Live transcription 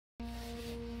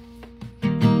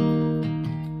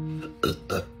I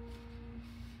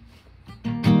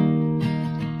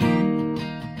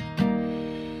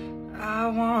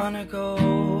wanna go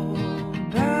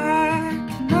back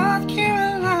to North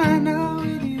Carolina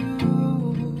with you.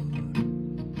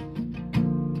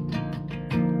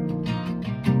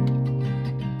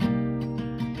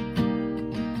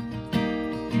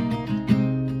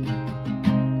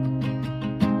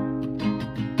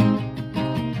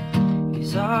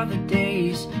 These are the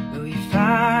days where we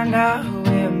find out who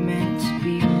we're meant to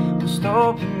be. Most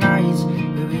open nights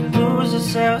where we lose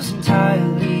ourselves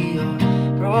entirely. Or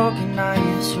broken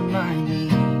nights remind me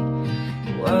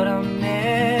what I'm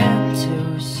meant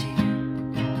to see.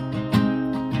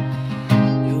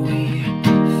 We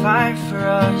fight for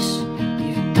us,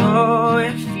 even though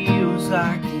it feels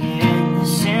like the end. The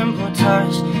simple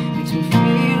touch makes me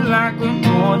feel like we're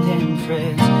more than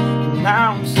friends. And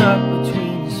now I'm stuck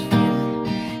between this feeling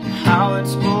and how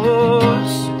it's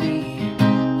supposed to be.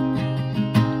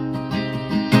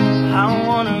 I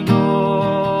wanna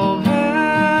go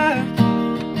back,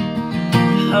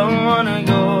 I wanna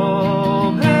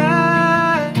go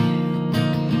back,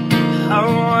 I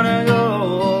wanna go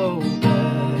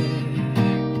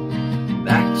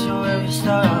back to where we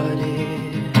started.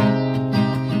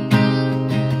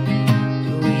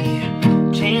 Do we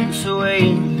change the way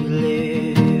we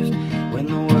lived when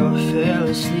the world fell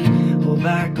asleep? Hold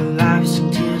back our lives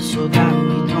and tears so that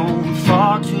we don't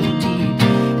fall too deep.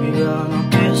 We got our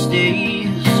best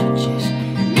days, just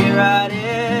rewrite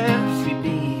every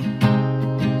beat.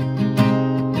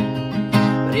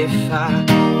 But if I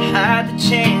had the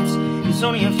chance, there's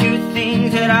only a few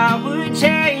things that I would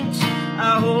change.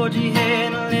 I hold your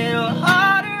hand a little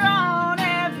harder on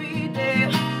every day.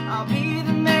 I'll be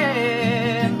the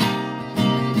man,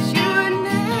 'cause you would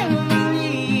never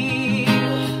leave.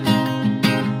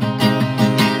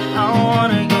 I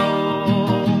wanna go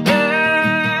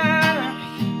back,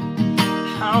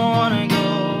 I wanna go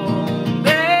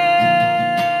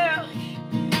back,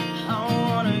 I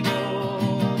wanna go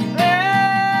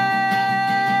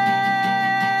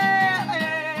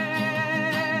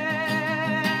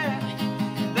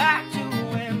back to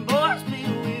when boys played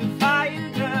with fire,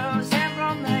 girls sang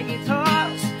from their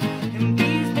guitars, and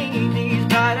these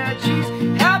brighter trees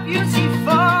help you see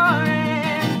far,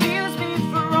 and feels me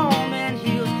for Rome and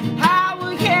heals.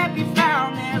 Power can't be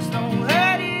found, there's no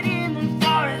hurting in the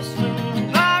forest when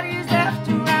nobody's left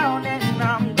around, and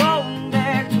I'm going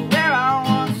back to where I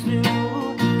once knew.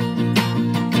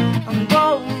 I'm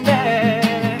going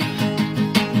back,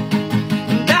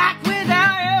 back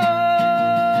without you.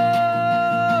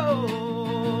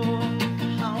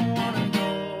 I wanna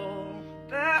go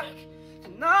back to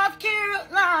North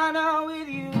Carolina with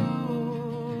you.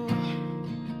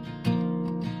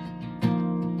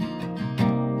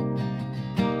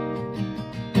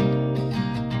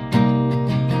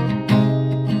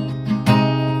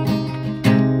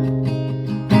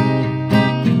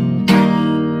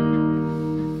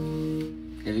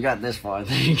 If you got this far,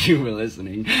 thank you for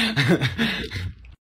listening.